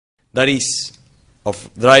that is, of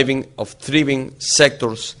thriving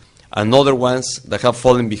sectors and other ones that have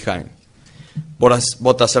fallen behind. But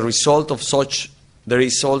as a result of such, there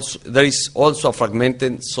is also a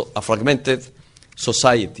fragmented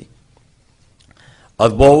society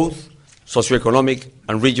at both socioeconomic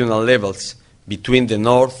and regional levels between the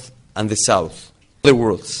North and the South. In other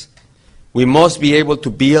words, we must be able to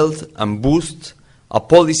build and boost a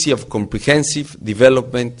policy of comprehensive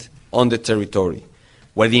development on the territory,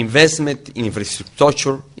 where the investment in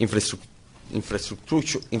infrastructure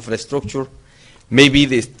may be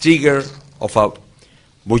the trigger of a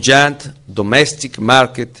buoyant domestic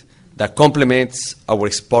market that complements our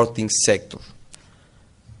exporting sector.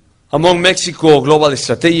 Among Mexico's global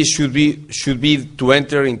strategies should be to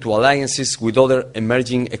enter into alliances with other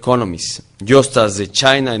emerging economies, just as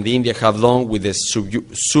China and India have done with the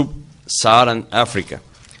sub-Saharan Africa.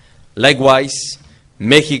 Likewise,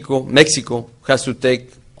 Mexico has to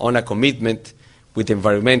take on a commitment with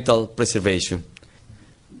environmental preservation.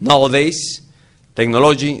 Nowadays,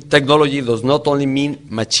 technology does not only mean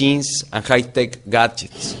machines and high-tech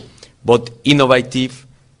gadgets, but innovative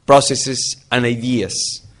processes and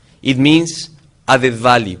ideas. It means added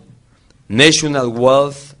value, national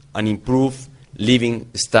wealth, and improved living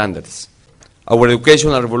standards. Our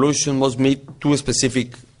educational revolution must meet two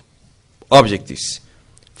specific objectives.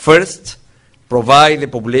 First, provide the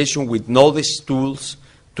population with knowledge tools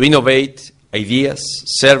to innovate ideas,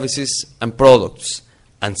 services, and products.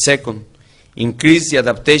 And second, increase the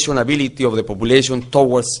adaptation ability of the population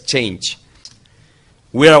towards change.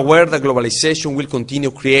 We are aware that globalization will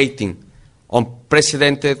continue creating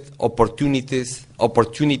unprecedented opportunities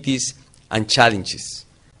and challenges.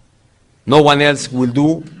 No one else will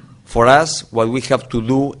do for us what we have to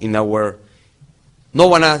do in our. No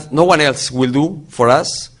one else will do for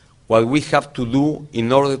us what we have to do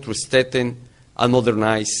in order to strengthen and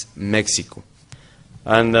modernize Mexico.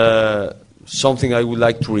 And something I would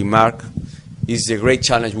like to remark is the great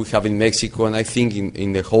challenge we have in Mexico, and I think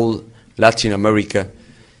in the whole Latin America,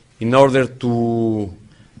 in order to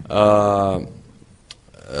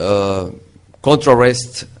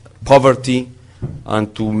contrast poverty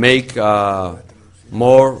and to make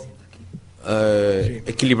more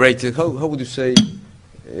equilibrated, how would you say,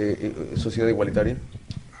 sociedad igualitaria?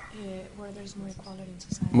 Where there's more equality in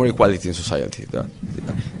society. More equality in society.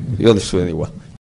 You understood it well.